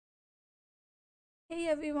Hey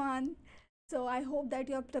everyone. So I hope that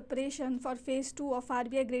your preparation for phase 2 of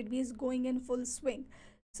RBI Grade B is going in full swing.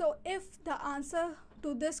 So if the answer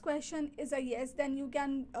to this question is a yes, then you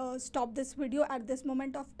can stop this video at this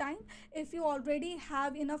moment of time if you already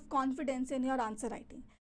have enough confidence in your answer writing.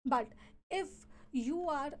 But if you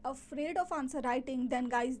are afraid of answer writing, then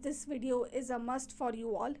guys, this video is a must for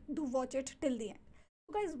you all. Do watch it till the end.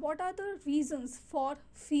 So guys, what are the reasons for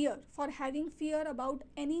fear, for having fear about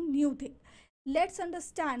any new thing? Let's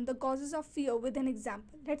understand the causes of fear with an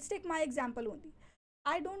example. Let's take my example only.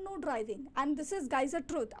 I don't know driving, and this is, guys, a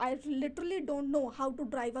truth. I literally don't know how to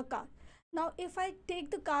drive a car. Now, if I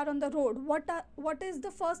take the car on the road, what is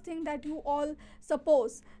the first thing that you all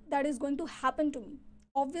suppose that is going to happen to me?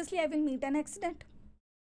 Obviously, I will meet an accident.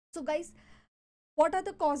 So, guys, what are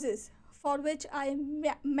the causes for which I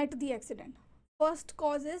met the accident? First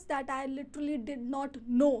cause is that I literally did not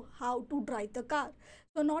know how to drive the car.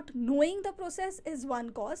 So not knowing the process is one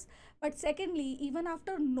cause, but secondly, even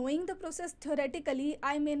after knowing the process theoretically,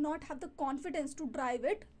 I may not have the confidence to drive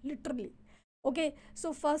it literally. Okay,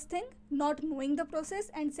 so first thing, not knowing the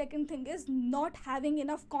process, and second thing is not having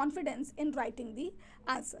enough confidence in writing the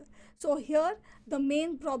answer. So here the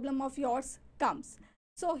main problem of yours comes.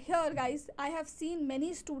 So here guys, I have seen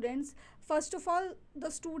many students. First of all,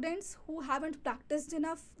 the students who haven't practiced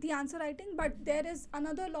enough the answer writing, but there is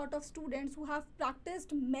another lot of students who have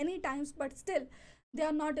practiced many times, but still they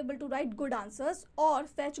are not able to write good answers or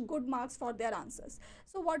fetch good marks for their answers.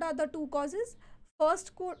 So what are the two causes?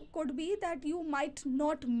 First could be that you might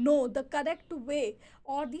not know the correct way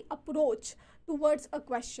or the approach towards a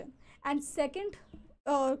question, and second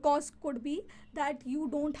cause could be that you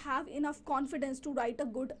don't have enough confidence to write a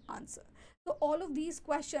good answer. So all of these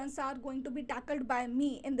questions are going to be tackled by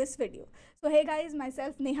me in this video. So hey guys,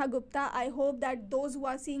 myself Neha Gupta. I hope that those who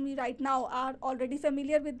are seeing me right now are already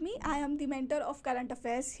familiar with me. I am the mentor of current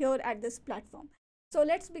affairs here at this platform. So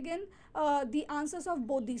let's begin the answers of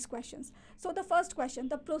both these questions. So the first question,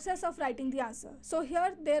 the process of writing the answer. So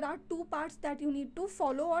here there are two parts that you need to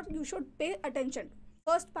follow or you should pay attention to.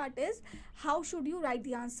 First part is how should you write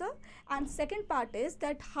the answer, and second part is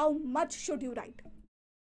that how much should you write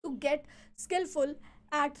to get skillful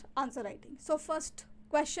at answer writing. So first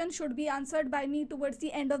question should be answered by me towards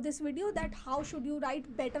the end of this video, that how should you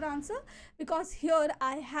write better answer, because here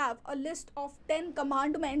I have a list of 10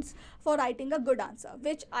 commandments for writing a good answer,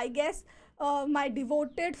 which I guess my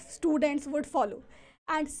devoted students would follow.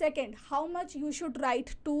 And second, how much you should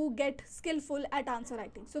write to get skillful at answer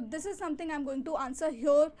writing. So this is something I'm going to answer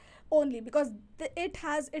here only because it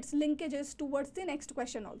has its linkages towards the next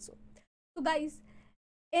question also. So guys,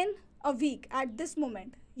 in a week at this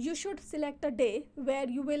moment, you should select a day where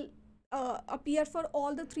you will appear for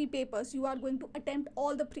all the three papers. You are going to attempt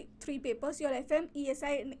all the three papers, your FM,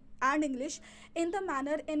 ESI and English, in the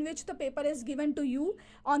manner in which the paper is given to you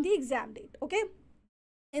on the exam date. Okay,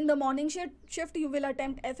 in the morning shift you will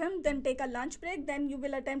attempt FM, then take a lunch break, then you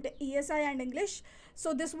will attempt ESI and English.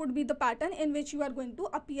 So this would be the pattern in which you are going to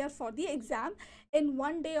appear for the exam in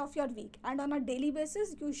one day of your week, and on a daily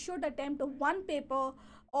basis you should attempt one paper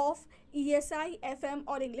of ESI, FM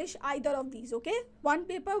or English, either of these. Okay, one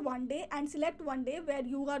paper one day, and select one day where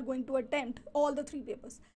you are going to attempt all the three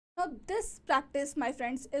papers. Now this practice, my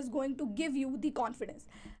friends, is going to give you the confidence.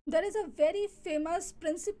 There is a very famous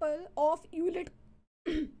principle of Hewlett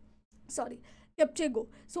sorry, Kipchoge.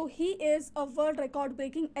 So he is a world record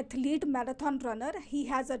breaking athlete, marathon runner. He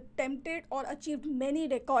has attempted or achieved many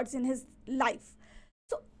records in his life.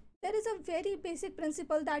 So there is a very basic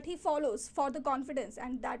principle that he follows for the confidence,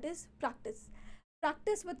 and that is practice.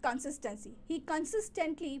 Practice with consistency. He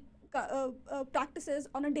consistently practices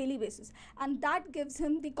on a daily basis, and that gives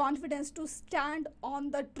him the confidence to stand on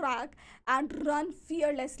the track and run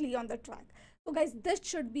fearlessly on the track. So guys, this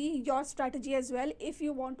should be your strategy as well if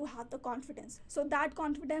you want to have the confidence. So that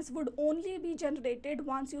confidence would only be generated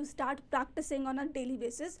once you start practicing on a daily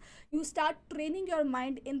basis. You start training your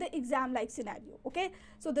mind in the exam like scenario. Okay,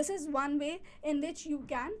 so this is one way in which you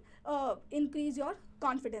can increase your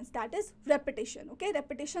confidence, that is repetition. Okay,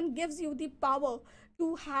 repetition gives you the power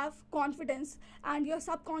to have confidence, and your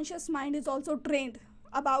subconscious mind is also trained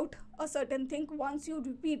about a certain thing once you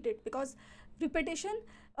repeat it, because repetition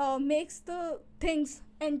makes the things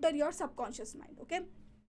enter your subconscious mind. Okay,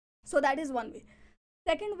 so that is one way.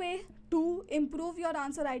 Second way to improve your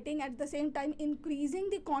answer writing, at the same time increasing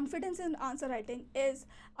the confidence in answer writing, is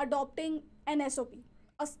adopting an SOP,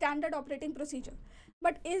 a standard operating procedure.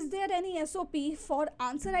 But is there any SOP for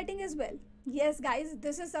answer writing as well? Yes guys,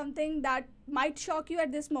 this is something that might shock you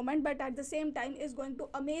at this moment, but at the same time is going to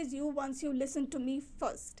amaze you once you listen to me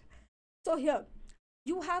first. So here,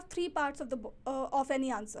 you have three parts of the of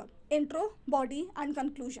any answer: intro, body, and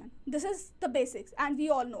conclusion. This is the basics and we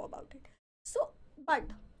all know about it. So but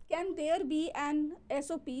can there be an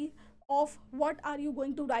SOP of what are you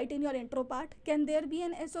going to write in your intro part? Can there be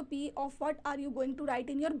an SOP of what are you going to write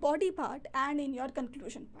in your body part and in your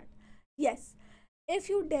conclusion part? Yes. If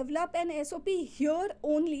you develop an SOP here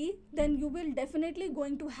only, then you will definitely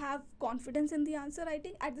going to have confidence in the answer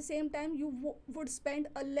writing. At the same time, you would spend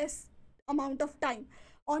a less amount of time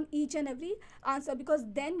on each and every answer, because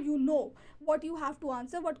then you know what you have to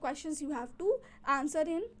answer, what questions you have to answer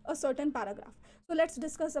in a certain paragraph. So let's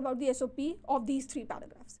discuss about the SOP of these three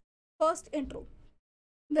paragraphs. First, intro.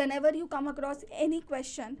 Whenever you come across any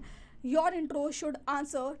question, your intro should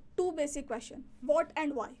answer two basic questions: what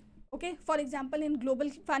and why. Okay, for example, in global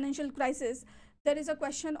financial crisis, there is a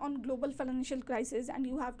question on global financial crisis and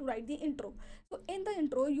you have to write the intro. So in the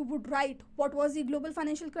intro you would write what was the global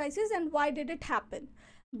financial crisis and why did it happen.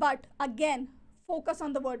 But again, focus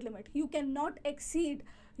on the word limit. You cannot exceed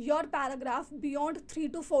your paragraph beyond 3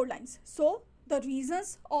 to 4 lines. So the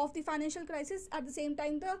reasons of the financial crisis, at the same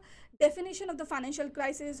time the definition of the financial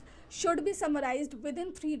crisis, should be summarized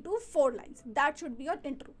within 3 to 4 lines. That should be your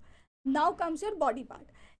intro. Now comes your body part.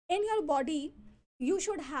 In your body, you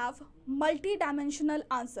should have multi-dimensional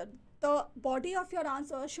answer. The body of your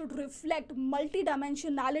answer should reflect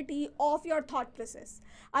multi-dimensionality of your thought process.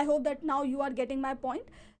 I hope that now you are getting my point.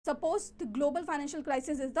 Suppose the global financial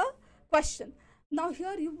crisis is the question. Now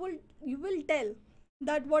here you will tell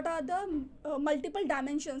that what are the multiple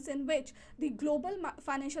dimensions in which the global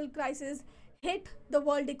financial crisis hit the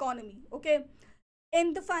world economy. Okay,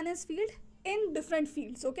 in the finance field, in different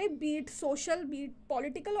fields, okay, be it social, be it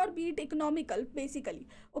political, or be it economical, basically.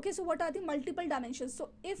 Okay, so what are the multiple dimensions? So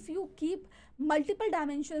if you keep multiple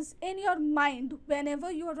dimensions in your mind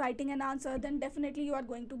whenever you are writing an answer, then definitely you are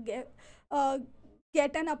going to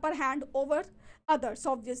get an upper hand over others,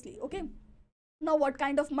 obviously. Okay, now what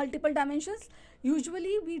kind of multiple dimensions?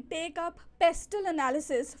 Usually we take up pestle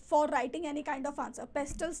analysis for writing any kind of answer.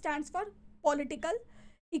 Pestle stands for political,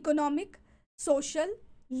 economic, social,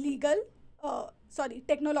 legal,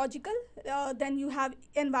 technological, then you have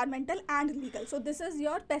environmental and legal. So this is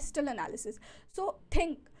your pestle analysis. So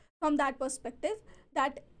think from that perspective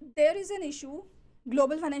that there is an issue,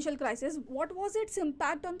 global financial crisis. What was its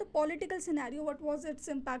impact on the political scenario? What was its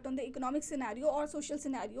impact on the economic scenario or social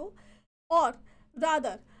scenario? Or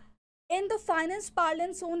rather, in the finance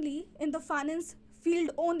parlance only, in the finance field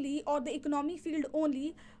only, or the economic field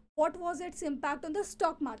only, what was its impact on the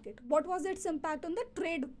stock market? What was its impact on the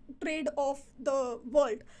trade of the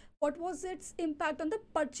world? What was its impact on the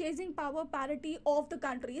purchasing power parity of the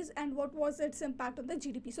countries? And what was its impact on the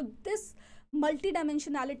GDP? So this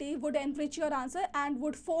multidimensionality would enrich your answer and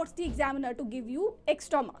would force the examiner to give you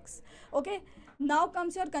extra marks. Okay, now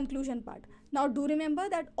comes your conclusion part. Now do remember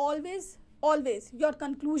that always your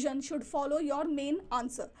conclusion should follow your main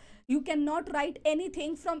answer. You cannot write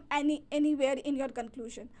anything from anywhere in your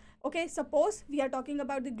conclusion. Okay, suppose we are talking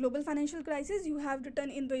about the global financial crisis. You have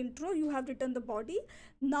written in the intro, you have written the body.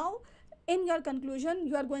 Now in your conclusion,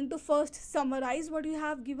 you are going to first summarize what you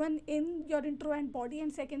have given in your intro and body,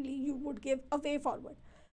 and secondly you would give a way forward.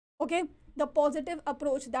 Okay, the positive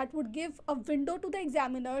approach that would give a window to the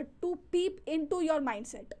examiner to peep into your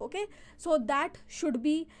mindset. Okay, so that should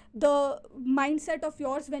be the mindset of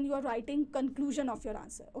yours when you are writing conclusion of your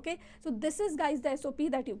answer. Okay, so this is, guys, the SOP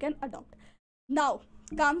that you can adopt. Now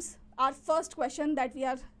comes our first question that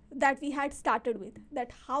we had started with,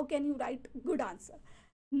 that how can you write good answer.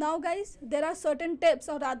 Now guys, there are certain tips,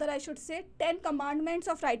 or rather I should say 10 commandments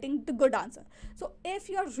of writing the good answer. So if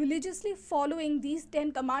you are religiously following these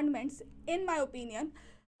 10 commandments, in my opinion,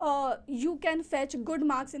 you can fetch good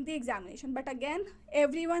marks in the examination. But again,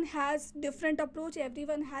 everyone has different approach,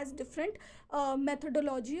 everyone has different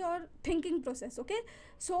methodology or thinking process. Okay,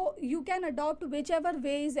 so you can adopt whichever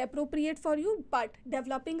way is appropriate for you, but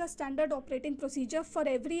developing a standard operating procedure for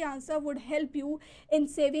every answer would help you in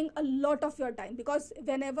saving a lot of your time, because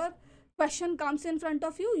whenever question comes in front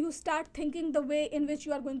of you, you start thinking the way in which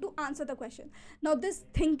you are going to answer the question. Now this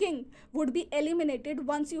thinking would be eliminated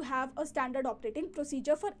once you have a standard operating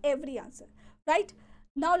procedure for every answer, right?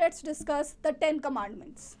 Now let's discuss the 10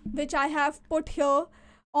 commandments which I have put here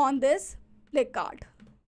on this placard.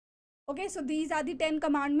 Okay, so these are the 10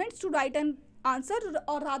 commandments to write an answer,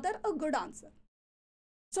 or rather a good answer.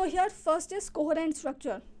 So here first is coherent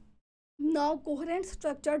structure. Now, coherent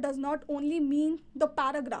structure does not only mean the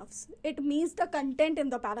paragraphs, it means the content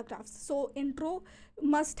in the paragraphs. So, intro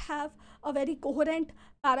must have a very coherent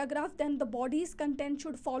paragraph, then the body's content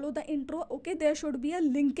should follow the intro. Okay, there should be a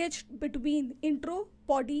linkage between intro,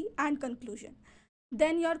 body, and conclusion.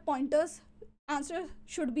 then your pointers answer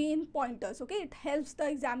should be in pointers. Okay, it helps the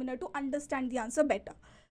examiner to understand the answer better.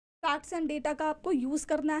 Facts and data का आपको use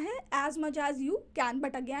करना है as much as you can,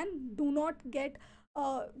 but again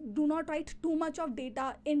do not write too much of data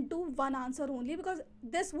into one answer only, because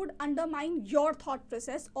this would undermine your thought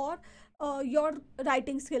process or your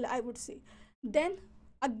writing skill, I would say. Then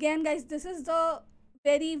again guys, this is the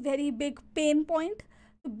very very big pain point,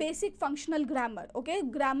 basic functional grammar. okay,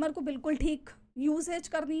 grammar को बिल्कुल ठीक usage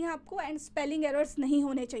करनी है आपको, and spelling errors नहीं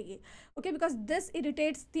होने चाहिए. okay, because this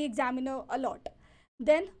irritates the examiner a lot.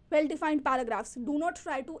 Then well-defined paragraphs. Do not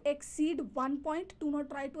try to exceed one point. Do not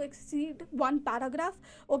try to exceed one paragraph.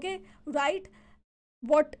 Okay, write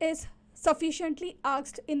what is sufficiently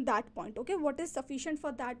asked in that point. Okay, what is sufficient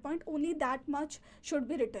for that point, only that much should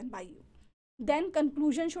be written by you. Then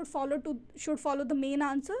conclusion should follow the main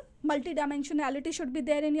answer. Multidimensionality should be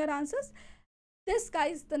there in your answers. This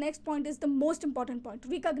guys, the next point is the most important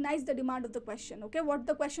point. Recognize the demand of the question. Okay, what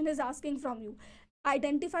the question is asking from you.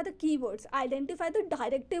 Identify the keywords, identify the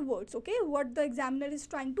directive words. Okay, what the examiner is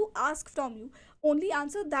trying to ask from you, only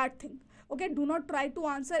answer that thing. Okay, do not try to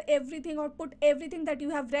answer everything or put everything that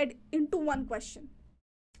you have read into one question.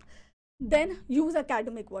 Then use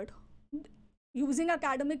academic word. Using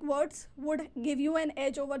academic words would give you an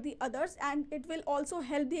edge over the others, and it will also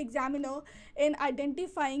help the examiner in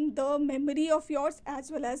identifying the memory of yours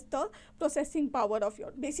as well as the processing power of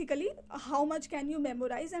yours. Basically, how much can you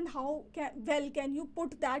memorize and how well can you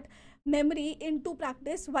put that memory into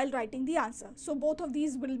practice while writing the answer. So both of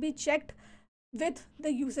these will be checked with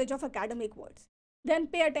the usage of academic words. Then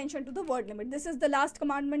pay attention to the word limit. This is the last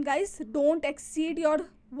commandment guys. Don't exceed your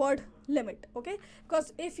word limit. Okay,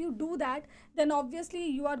 because if you do that, then obviously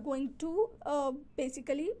you are going to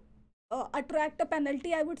basically attract a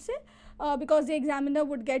penalty, I would say, because the examiner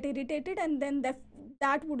would get irritated, and then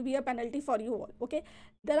that would be a penalty for you all. Okay,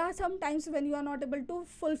 there are some times when you are not able to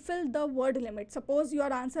fulfill the word limit. Suppose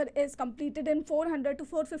your answer is completed in 400 to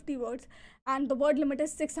 450 words and the word limit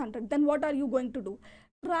is 600. Then what are you going to do?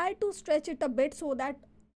 Try to stretch it a bit so that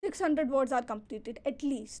 600 words are completed at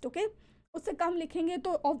least. Okay, उससे कम लिखेंगे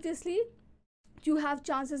तो obviously you have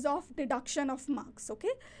chances of deduction of marks.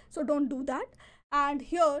 Okay, so don't do that. And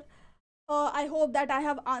here I hope that I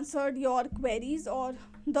have answered your queries, or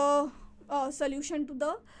the solution to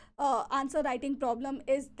the answer writing problem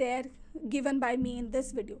is there given by me in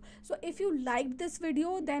this video. So if you liked this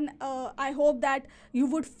video, then I hope that you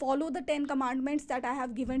would follow the 10 commandments that I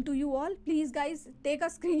have given to you all. Please guys, take a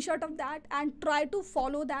screenshot of that and try to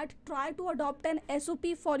follow that. Try to adopt an SOP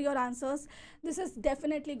for your answers. This is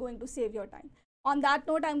definitely going to save your time. On that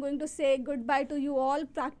note, I'm going to say goodbye to you all.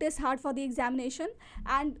 Practice hard for the examination,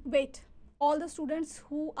 and wait, all the students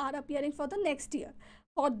who are appearing for the next year,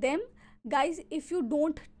 for them guys, if you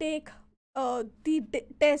don't take the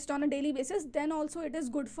test on a daily basis, then also it is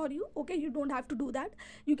good for you. Okay, you don't have to do that.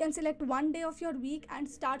 You can select one day of your week and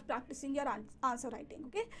start practicing your answer writing.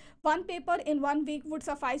 Okay, one paper in 1 week would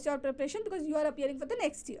suffice your preparation, because you are appearing for the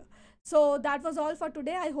next year. So that was all for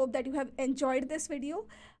today. I hope that you have enjoyed this video.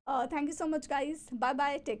 Thank you so much guys. Bye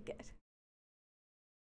bye, take care.